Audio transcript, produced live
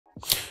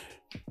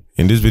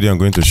In this video, I'm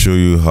going to show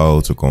you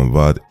how to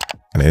convert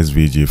an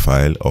SVG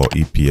file or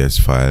EPS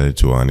file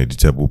to an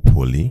editable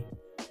poly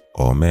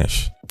or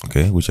mesh,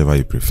 okay, whichever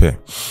you prefer.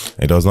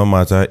 It does not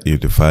matter if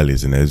the file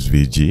is in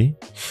SVG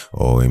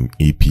or in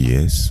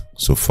EPS.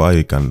 So far,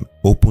 you can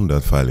open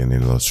that file in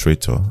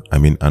Illustrator. I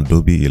mean,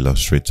 Adobe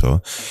Illustrator.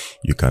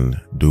 You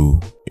can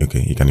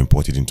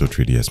import it into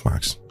 3ds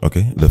Max.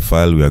 Okay, the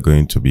file we are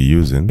going to be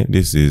using,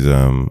 this is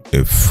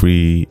a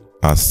free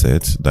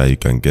asset that you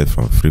can get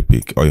from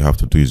Freepik. All you have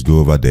to do is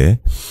go over there,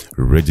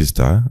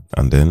 register,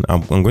 and then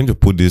I'm going to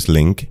put this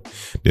link,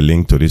 the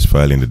link to this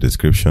file in the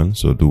description,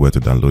 so do where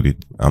to download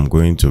it. I'm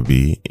going to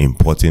be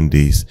importing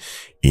this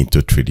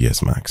into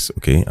 3ds Max,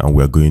 okay, and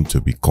we're going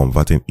to be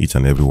converting each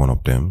and every one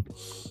of them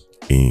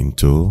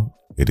into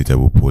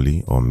editable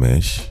poly or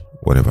mesh,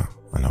 whatever,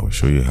 and I will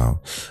show you how.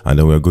 And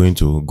then we're going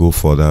to go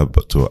further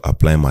to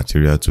apply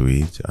material to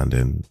it and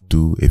then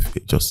do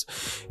just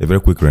a very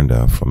quick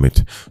render from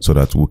it so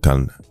that we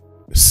can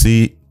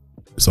see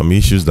some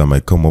issues that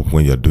might come up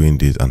when you're doing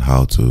this and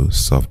how to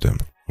solve them.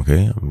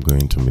 Okay, I'm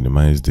going to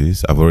minimize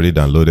this. I've already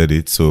downloaded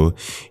it, so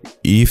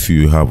if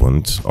you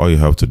haven't, all you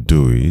have to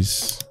do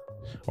is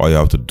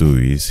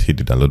hit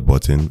the download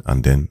button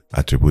and then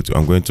attribute.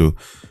 I'm going to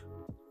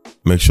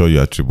make sure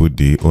you attribute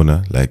the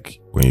owner,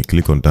 like when you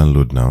click on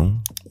download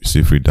now, you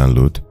see free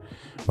download.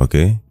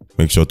 Okay,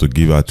 make sure to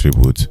give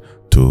attribute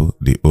to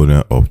the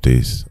owner of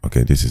this.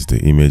 Okay, this is the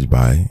image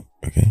by.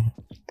 Okay,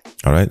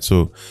 all right,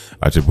 so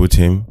attribute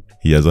him.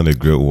 He has done a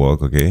great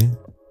work. Okay,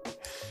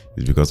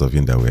 it's because of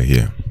him that we're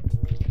here.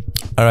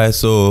 All right,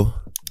 so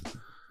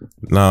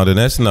now the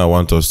next thing I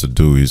want us to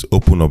do is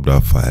open up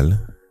that file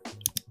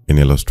in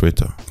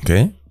Illustrator.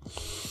 Okay,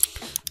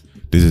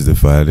 this is the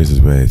file, this is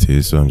where it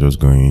is, so I'm just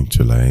going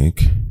to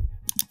like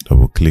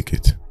double click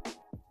it.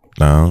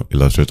 Now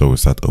Illustrator will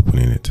start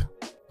opening it.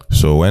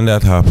 So when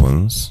that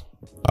happens,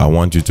 I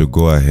want you to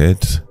go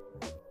ahead,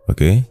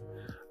 okay,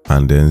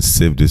 and then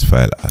save this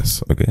file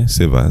as, okay,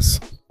 save as.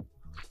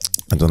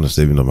 I'm going to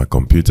save it on my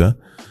computer,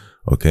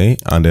 okay,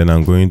 and then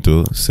I'm going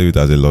to save it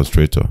as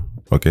Illustrator,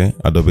 okay,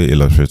 Adobe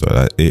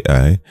Illustrator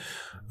AI, and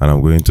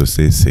I'm going to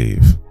say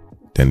save.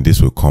 Then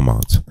this will come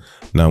out.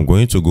 Now I'm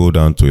going to go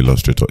down to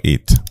Illustrator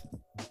 8.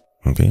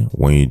 Okay,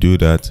 when you do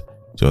that,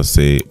 just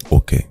say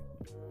okay.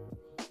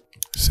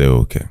 Say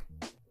okay.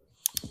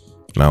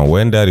 Now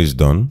when that is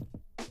done,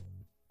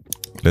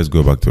 let's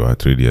go back to our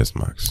 3ds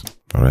Max.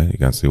 All right, you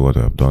can see what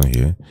I've done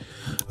here.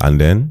 And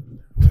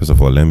then first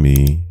of all, let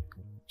me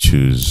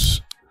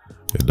choose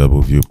a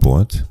double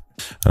viewport,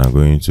 and I'm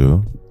going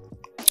to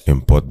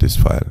import this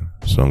file.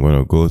 So I'm going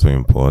to go to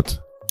import.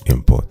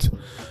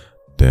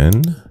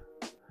 Then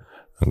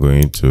I'm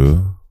going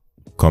to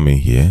come in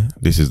here.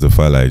 This is the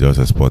file I just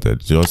exported.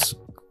 Just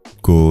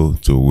go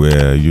to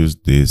where, use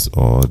this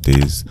or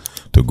this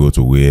to go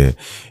to where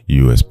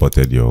you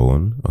exported your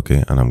own.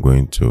 Okay, and I'm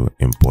going to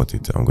import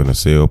it. I'm going to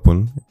say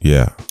open.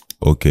 Yeah,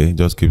 okay,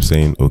 just keep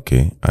saying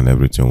okay, and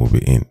everything will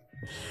be in.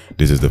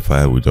 This is the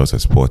file we just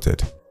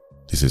exported.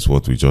 This is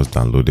what we just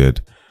downloaded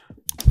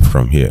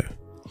from here.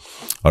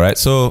 All right,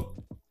 so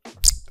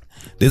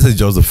this is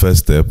just the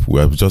first step. We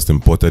have just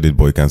imported it,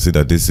 but you can see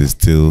that this is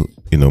still,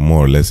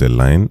 more or less a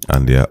line,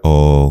 and they are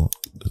all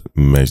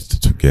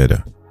meshed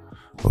together.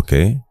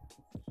 Okay,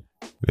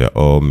 they are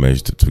all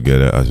meshed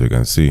together, as you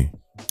can see.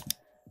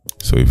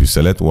 So if you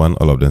select one,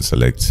 all of them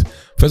select.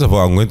 First of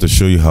all, I'm going to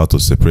show you how to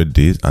separate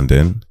this and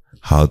then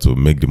how to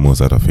make the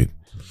most out of it.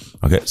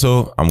 Okay,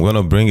 so I'm going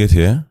to bring it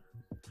here,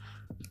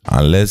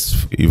 and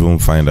let's even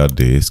find out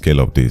the scale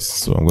of this.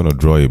 So I'm going to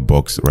draw a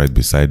box right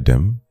beside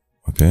them.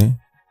 Okay,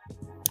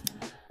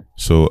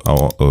 so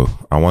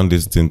I want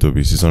this thing to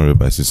be 600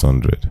 by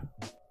 600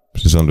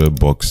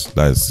 box.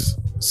 That's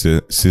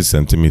 6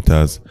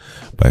 centimeters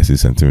by 6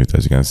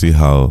 centimeters. You can see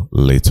how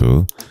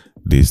little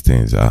these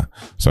things are.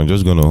 So I'm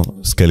just going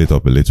to scale it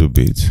up a little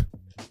bit.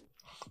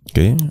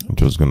 Okay, I'm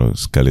just going to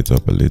scale it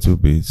up a little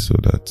bit so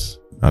that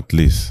at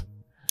least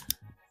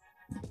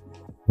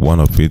one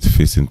of it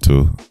fits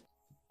into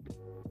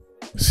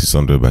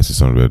 600 by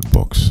 600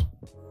 box.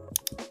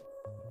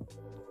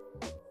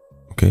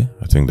 Okay,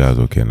 I think that's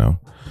okay now.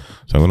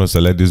 So I'm going to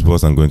select this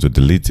box. I'm going to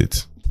delete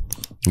it.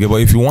 Okay,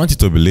 but if you want it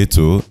to be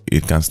little,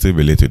 it can still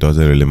be little. It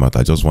doesn't really matter.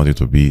 I just want it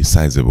to be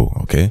sizable.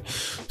 Okay,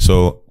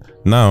 so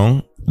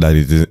now that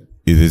it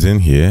is in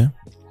here,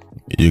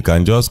 you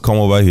can just come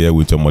over here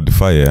with your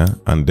modifier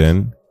and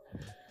then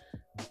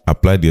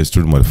apply the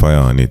extrude modifier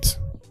on it.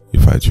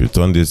 If I should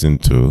turn this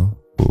into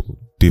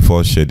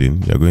default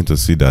shading, you're going to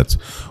see that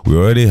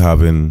we're already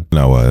having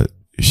our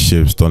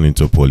shapes turn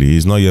into poly.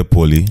 It's not yet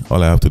poly.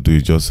 All I have to do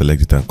is just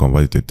select it and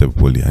convert it to tape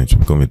poly, and it should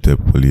become a tape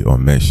poly or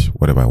mesh,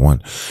 whatever I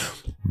want.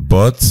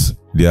 But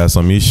there are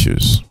some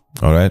issues.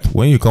 All right,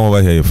 when you come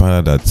over here, you find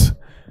out that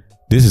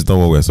this is not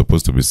what we're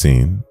supposed to be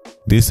seeing.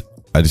 This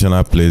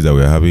additional place that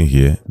we're having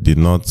here did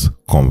not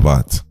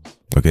convert.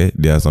 Okay,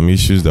 there are some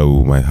issues that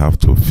we might have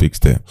to fix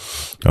there.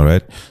 All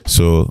right,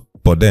 so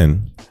but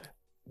then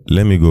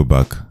let me go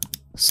back,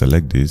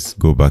 select this,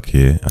 go back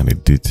here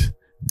and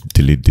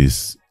delete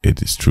this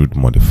extrude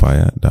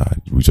modifier that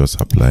we just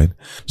applied.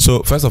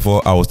 So first of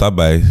all, I will start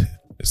by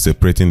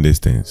separating these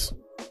things.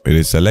 It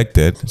is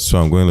selected, so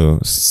I'm going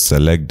to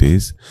select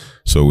this.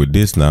 So with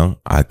this now,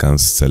 I can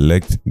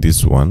select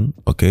this one,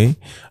 okay?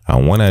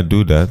 And when I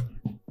do that,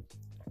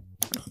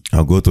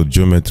 I'll go to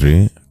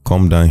geometry,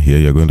 come down here,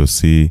 you're going to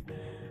see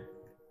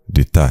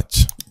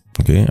detach.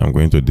 Okay, I'm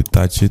going to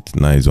detach it.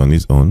 Now it's on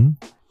its own.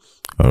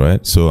 All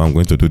right, so I'm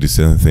going to do the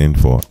same thing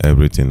for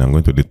everything. I'm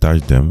going to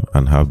detach them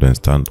and have them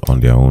stand on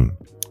their own.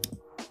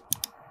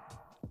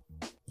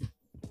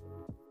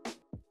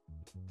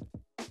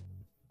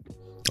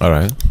 All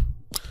right,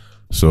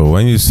 so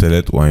when you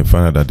select one, you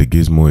find out that the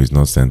gizmo is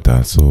not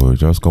centered. So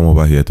just come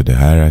over here to the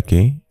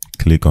hierarchy,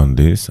 click on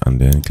this, and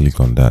then click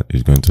on that.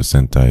 It's going to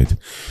center it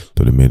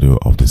to the middle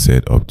of the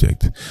said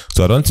object.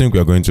 So I don't think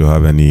we're going to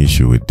have any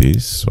issue with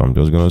this. So I'm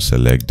just going to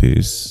select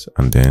this,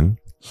 and then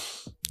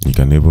you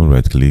can even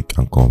right click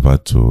and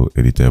convert to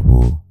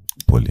editable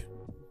poly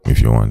if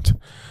you want.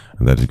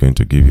 And that is going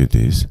to give you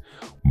this.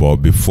 But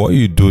before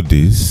you do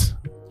this,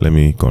 let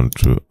me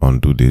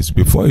undo this.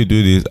 Before you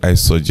do this, I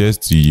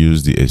suggest you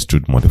use the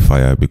extrude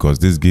modifier, because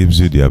this gives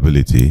you the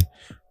ability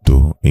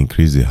to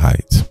increase the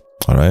height.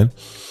 All right.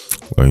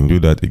 When you do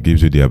that, it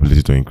gives you the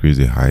ability to increase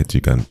the height.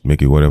 You can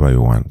make it whatever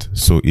you want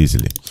so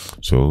easily.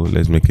 So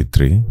let's make it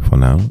 3 for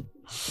now.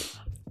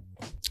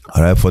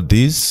 All right, for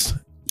this,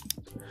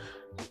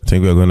 I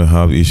think we're going to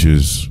have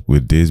issues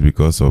with this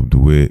because of the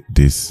way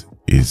this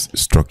is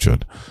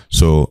structured.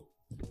 So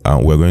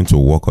we're going to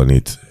work on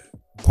it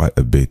quite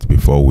a bit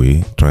before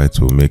we try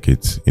to make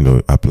it,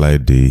 apply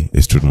the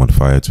extrude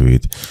modifier to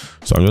it.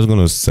 So I'm just going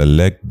to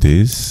select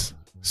this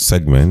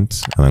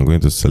segment, and I'm going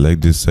to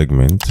select this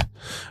segment,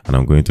 and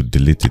I'm going to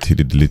delete it. Hit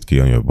the delete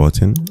key on your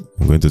button.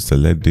 I'm going to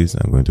select this,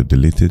 I'm going to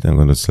delete it, I'm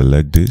going to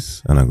select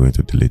this, and I'm going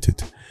to delete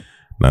it.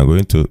 Now I'm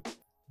going to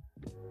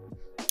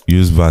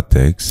use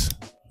vertex,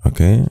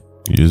 okay,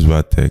 use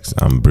vertex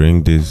and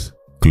bring this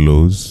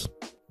close,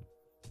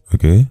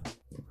 okay,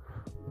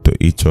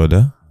 to each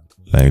other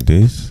like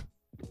this.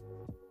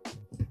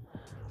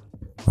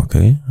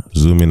 Okay,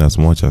 zoom in as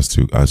much as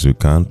you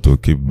can to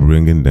keep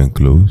bringing them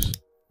close.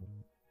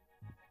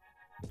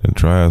 Then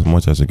try as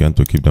much as you can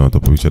to keep them on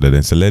top of each other.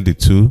 Then select the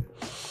two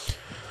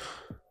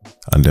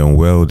and then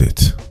weld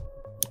it.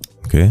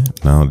 Okay,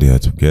 now they are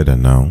together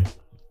now.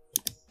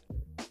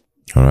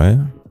 All right.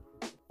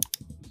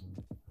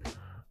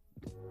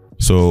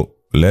 So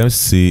let's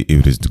see if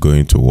it is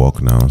going to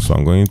work now. So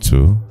I'm going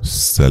to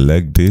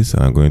select this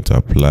and I'm going to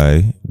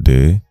apply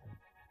the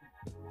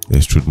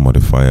extrude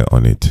modifier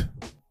on it.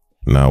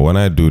 Now when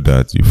I do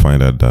that, you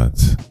find out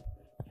that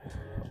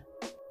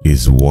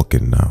it's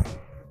working now.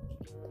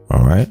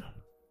 All right,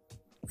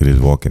 it is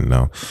working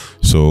now.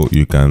 So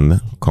you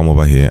can come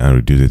over here and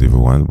reduce it if you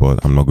want,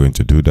 but I'm not going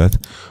to do that.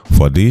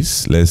 For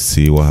this, let's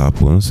see what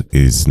happens.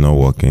 It's not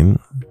working.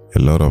 A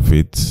lot of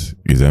it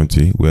is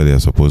empty where they are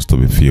supposed to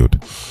be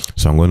filled.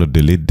 So I'm going to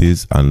delete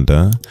this, and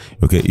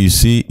okay, you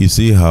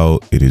see how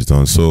it is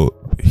done. So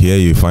here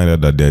you find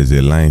out that there is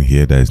a line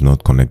here that is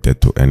not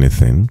connected to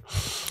anything.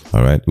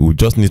 All right, we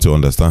just need to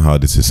understand how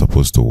this is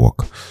supposed to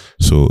work.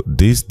 So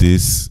this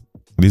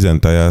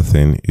entire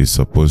thing is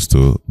supposed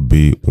to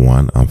be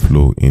one and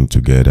flow in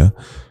together.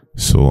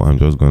 So I'm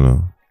just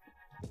gonna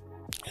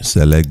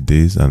select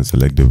this and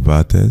select the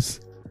vertex,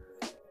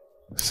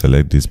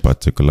 select this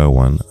particular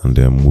one, and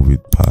then move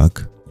it back.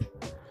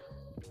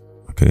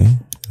 Okay,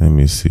 let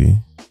me see.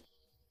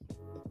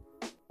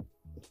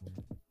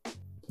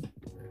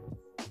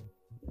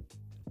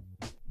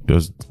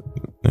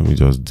 Let me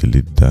just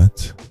delete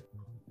that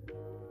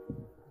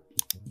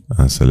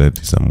and select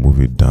this and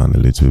move it down a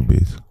little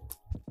bit.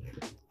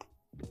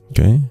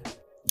 Okay,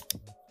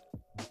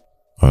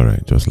 all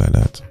right, just like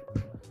that.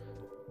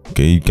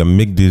 Okay, you can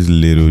make these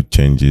little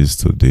changes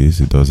to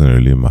this, it doesn't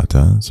really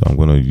matter. So I'm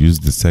going to use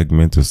the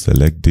segment to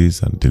select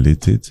this and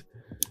delete it.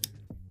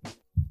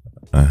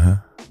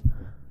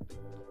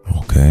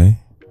 Okay,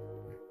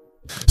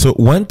 so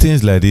when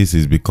things like this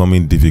is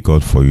becoming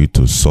difficult for you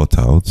to sort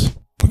out,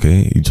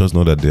 okay, you just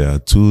know that there are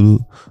two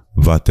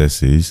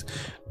vertices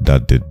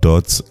that the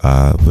dots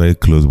are very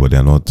close but they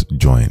are not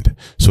joined.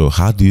 So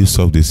how do you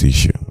solve this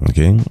issue?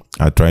 Okay,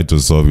 I tried to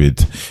solve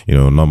it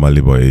normally,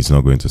 but it's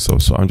not going to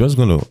solve. So I'm just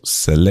going to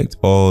select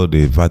all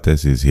the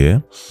vertices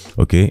here.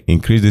 Okay,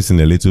 increase this in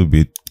a little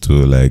bit to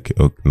like,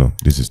 oh no,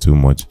 this is too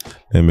much.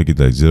 Let me make it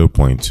like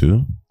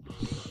 0.2.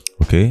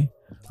 okay,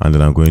 and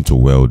then I'm going to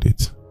weld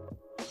it.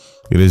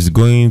 It is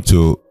going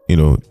to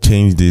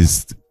change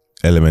this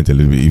element a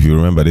little bit. If you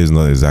remember, this is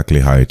not exactly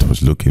how it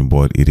was looking,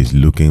 but it is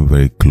looking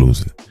very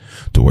closely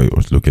to what it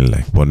was looking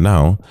like. But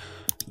now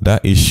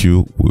that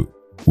issue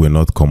will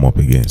not come up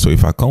again. So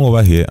if I come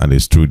over here and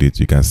extrude it,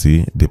 you can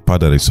see the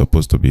part that is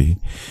supposed to be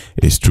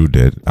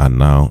extruded are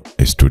now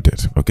extruded.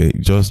 Okay,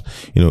 just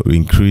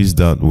increase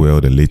that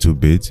weld a little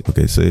bit.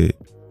 Okay, say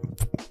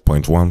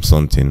 0.1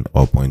 something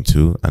or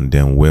 0.2 and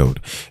then weld.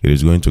 It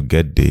is going to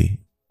get the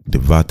the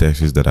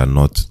vertices that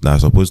are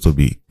supposed to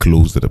be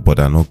closed but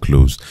are not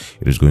closed,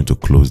 it is going to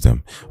close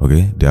them,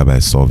 okay, thereby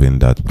solving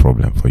that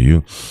problem for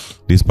you.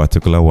 This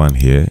particular one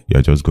here,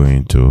 you're just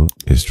going to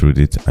extrude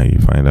it, and you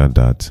find out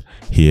that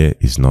here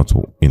is not,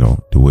 you know,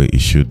 the way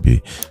it should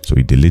be, so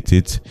you delete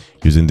it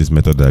using this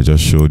method that I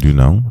just showed you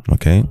now.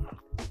 Okay,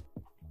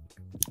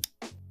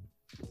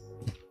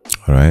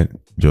 all right,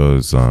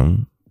 just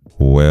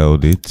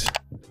weld it,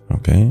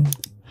 okay,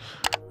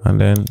 and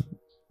then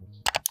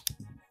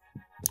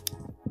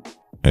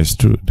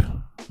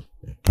extrude,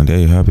 and there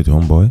you have it,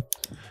 homeboy.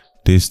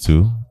 These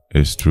two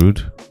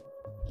extrude.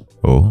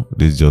 Oh,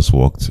 this just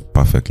worked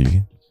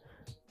perfectly.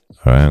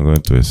 All right, I'm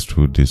going to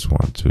extrude this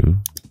one too.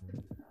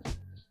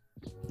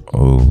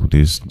 Oh,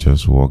 this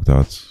just worked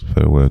out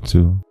very well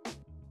too.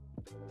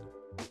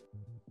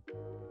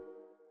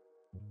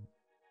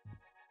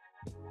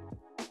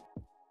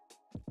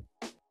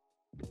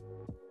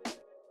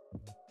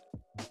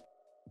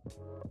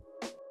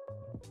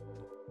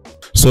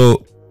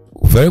 So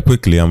very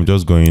quickly, I'm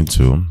just going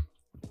to,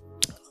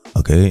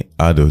 okay,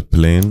 add a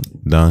plane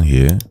down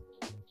here.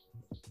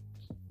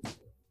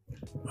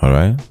 All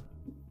right,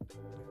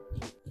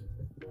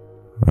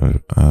 I'll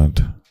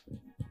add,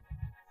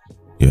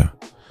 yeah.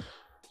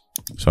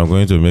 So I'm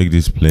going to make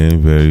this plane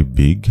very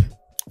big.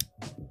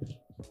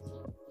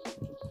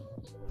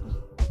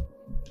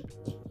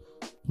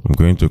 I'm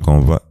going to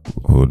convert,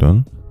 hold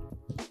on,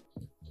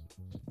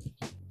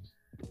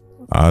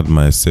 add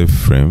my safe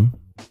frame.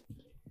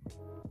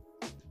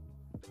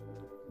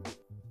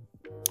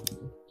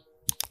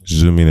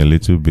 Zoom in a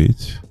little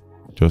bit,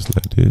 just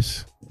like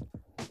this.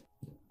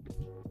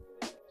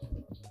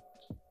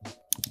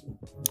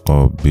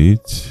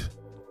 Orbit.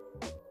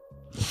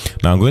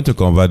 Now I'm going to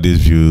convert this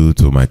view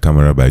to my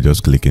camera by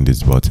just clicking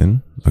this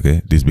button.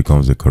 Okay, this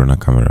becomes the Corona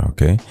camera.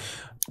 Okay,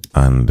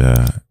 and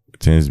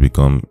things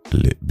become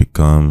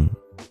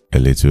a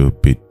little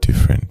bit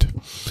different.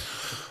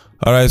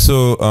 All right,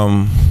 so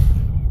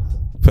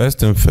first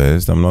thing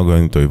first, I'm not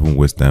going to even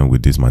waste time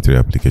with this material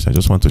application. I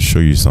just want to show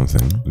you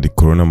something. The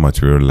Corona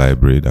material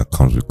library that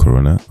comes with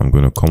Corona. I'm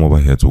going to come over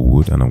here to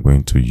wood, and I'm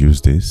going to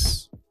use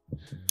this.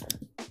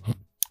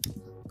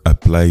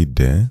 Apply it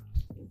there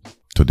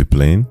to the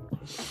plane.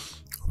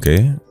 Okay,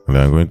 and then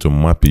I'm going to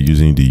map it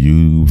using the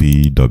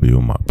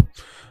UVW map.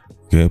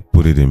 Okay,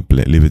 put it in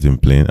plane, leave it in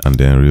plane, and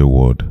then real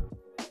world.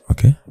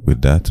 Okay,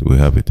 with that we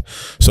have it.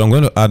 So I'm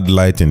going to add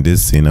light in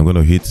this scene. I'm going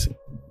to hit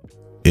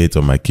 8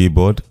 on my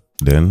keyboard,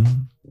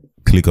 then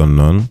click on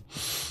none.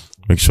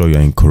 Make sure you're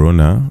in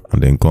Corona,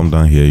 and then come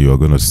down here. You are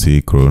going to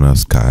see Corona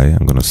sky.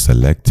 I'm going to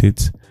select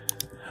it,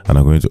 and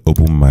I'm going to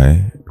open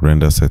my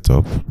render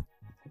setup.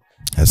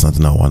 That's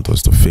something I want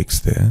us to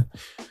fix there,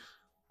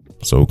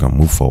 so we can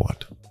move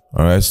forward.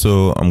 All right,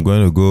 so I'm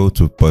going to go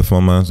to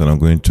performance, and I'm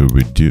going to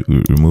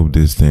remove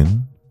this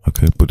thing.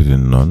 Okay, put it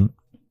in none.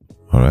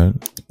 All right,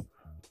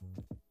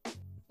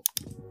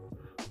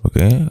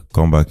 okay,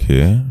 come back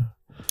here.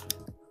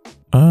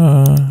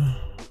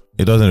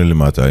 It doesn't really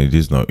matter, it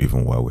is not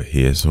even why we're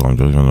here, so I'm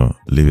just gonna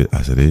leave it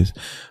as it is,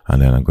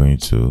 and then I'm going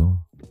to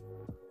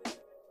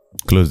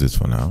close this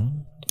for now.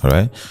 All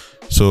right,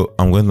 so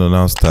I'm going to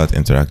now start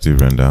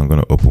interactive render. I'm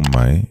going to open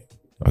my,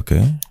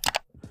 okay,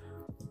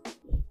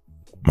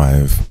 my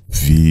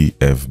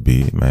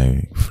VFB,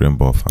 my frame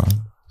buffer.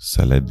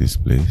 Select this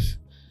place.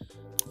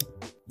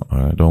 All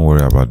right, don't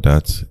worry about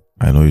that.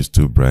 I know it's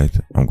too bright.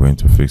 I'm going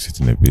to fix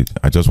it in a bit.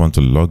 I just want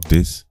to lock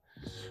this.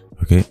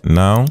 Okay,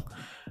 now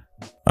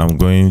I'm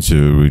going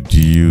to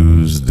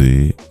reduce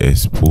the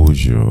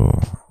exposure.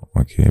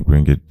 Okay,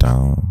 bring it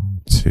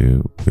down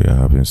till we are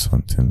having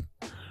something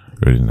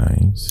really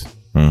nice.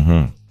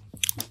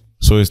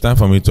 So it's time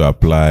for me to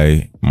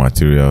apply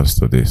materials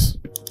to this.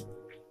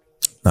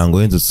 Now I'm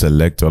going to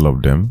select all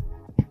of them.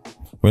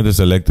 I'm going to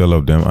select all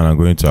of them, and I'm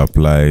going to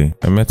apply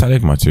a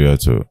metallic material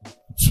to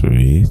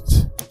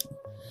it.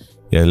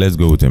 Yeah, let's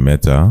go with a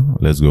metal.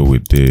 Let's go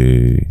with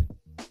the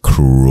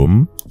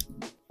chrome.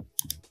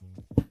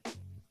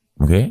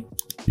 Okay,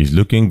 it's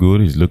looking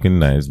good, it's looking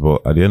nice,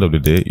 but at the end of the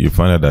day, you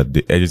find out that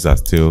the edges are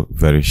still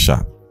very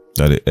sharp.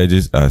 As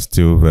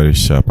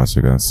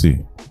you can see.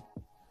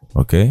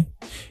 Okay,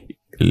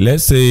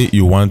 let's say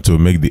you want to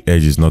make the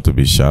edges not to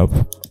be sharp.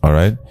 All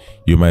right,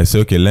 you might say,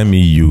 okay, let me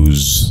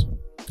use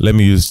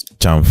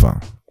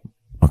chamfer.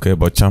 Okay,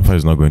 but chamfer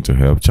is not going to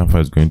help.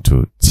 Chamfer is going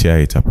to tear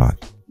it apart.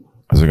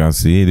 As you can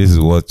see, this is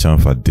what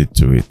chamfer did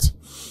to it.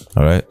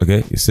 All right,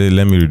 okay, you say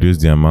let me reduce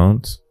the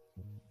amount,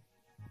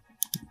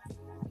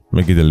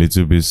 make it a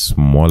little bit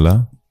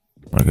smaller.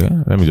 Okay,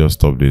 let me just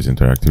stop this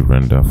interactive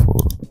render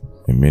for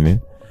a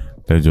minute.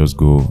 Let's just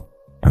go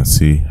and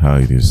see how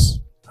it is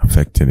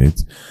affecting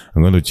it.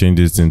 I'm going to change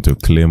this into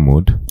clay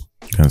mode.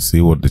 You can see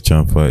what the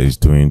chamfer is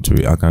doing to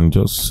it. I can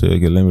just say,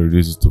 okay, let me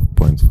reduce it to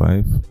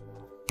 0.5.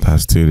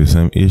 That's still the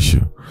same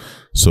issue.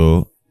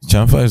 So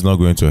chamfer is not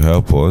going to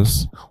help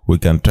us. We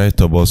can try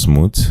turbo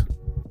smooth.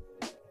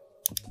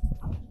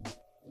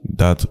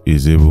 That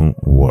is even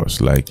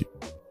worse. Like,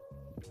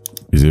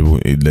 is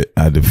even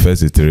at the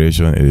first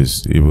iteration, it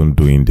is even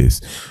doing this.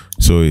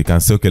 So you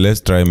can say, okay,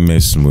 let's try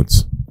mesh smooth.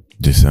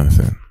 the same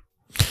thing.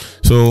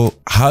 So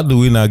how do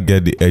we now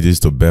get the edges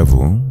to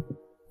bevel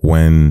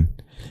when,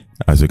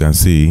 as you can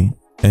see,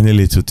 any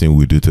little thing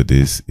we do to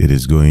this, it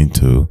is going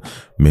to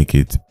make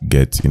it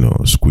get,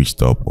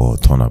 squished up or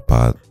torn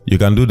apart. You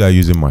can do that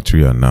using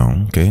material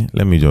now. Okay,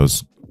 let me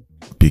just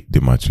pick the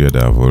material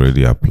that I've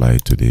already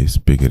applied to this,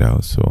 pick it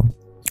out. So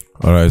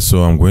all right,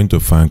 so I'm going to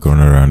find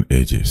corner round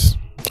edges.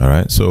 All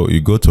right, so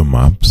you go to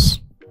maps,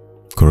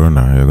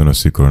 corner, you're going to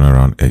see corner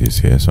round edges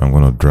here. So I'm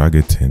going to drag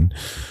it in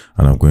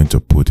and I'm going to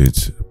plug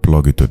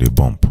it to the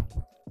bump.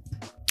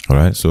 All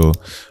right, so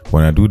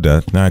when I do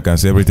that, now I can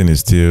see everything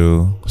is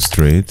still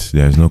straight.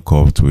 There is no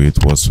curve to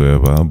it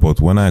whatsoever. But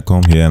when I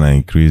come here and I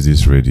increase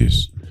this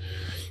radius,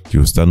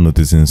 you'll start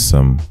noticing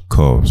some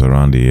curves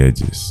around the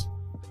edges.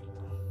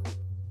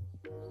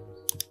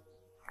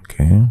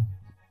 Okay, you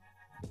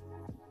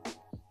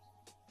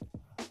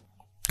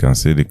can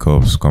see the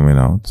curves coming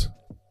out.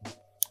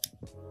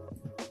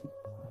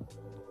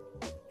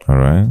 All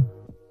right,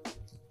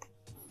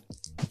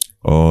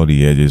 all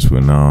the edges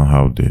will now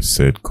have the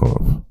said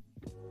curve.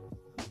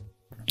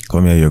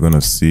 Come here, you're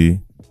gonna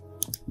see,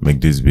 make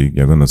this big,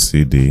 you're gonna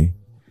see the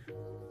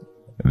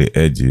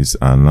edges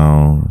are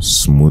now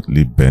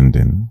smoothly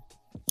bending.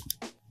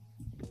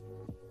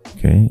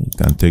 Okay, you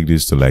can take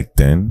this to like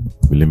 10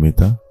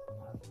 millimeter.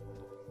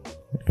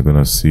 You're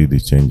gonna see the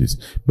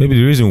changes. Maybe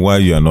the reason why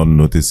you are not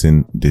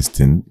noticing this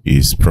thing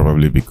is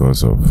probably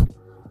because of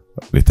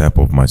the type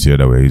of material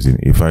that we're using.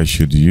 If I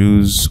should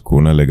use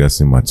Corona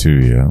Legacy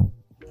material,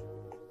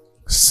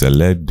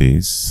 select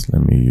this,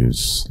 let me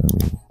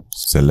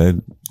select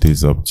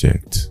this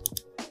object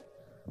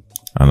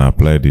and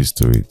apply this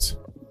to it.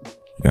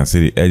 You can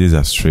see the edges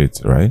are straight,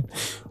 right?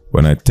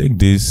 When I take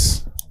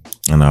this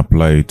and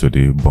apply it to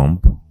the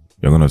bump,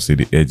 you're going to see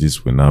the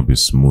edges will now be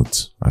smooth,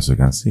 as you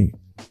can see.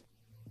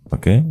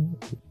 Okay,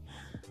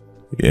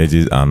 the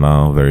edges are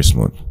now very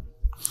smooth.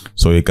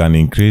 So you can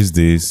increase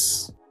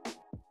this.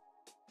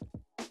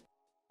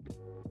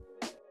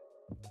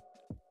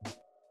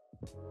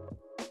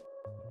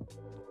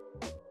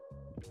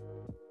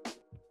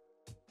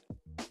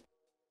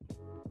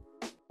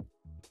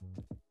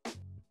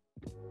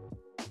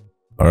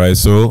 All right,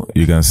 so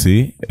you can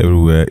see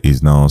everywhere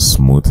is now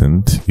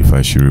smoothened. If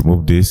I should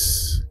remove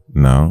this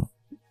now,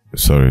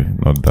 sorry,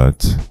 not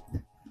that.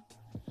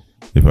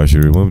 If I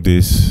should remove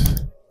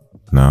this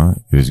now,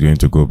 it is going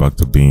to go back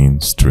to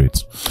being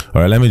straight.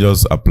 All right, let me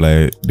just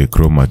apply the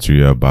chrome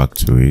material back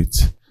to it.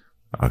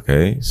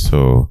 Okay,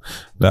 so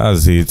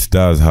that's it.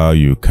 That's how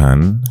you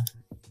can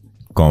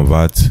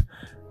convert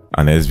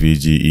an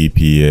SVG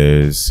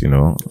EPS,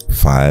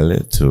 file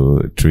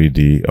to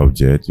 3D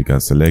object. You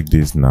can select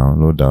this now,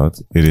 no doubt.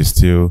 It is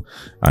still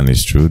an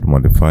extrude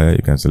modifier.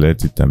 You can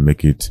select it and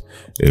make it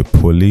a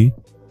poly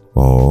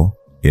or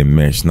a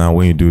mesh. Now,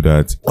 when you do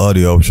that, all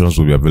the options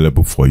will be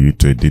available for you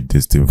to edit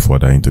this thing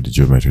further into the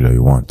geometry that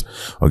you want.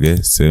 Okay,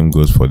 same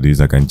goes for this.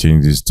 I can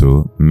change this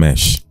to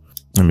mesh.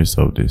 Let me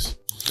solve this.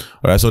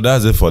 All right, so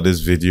that's it for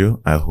this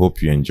video. I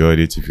hope you enjoyed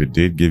it. If you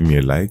did, give me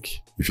a like.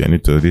 If you're new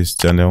to this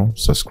channel,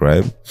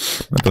 subscribe.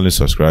 Not only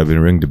subscribe,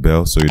 and ring the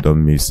bell so you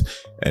don't miss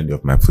any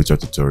of my future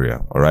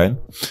tutorial. All right,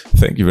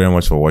 thank you very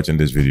much for watching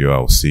this video.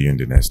 I'll see you in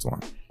the next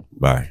one.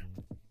 Bye.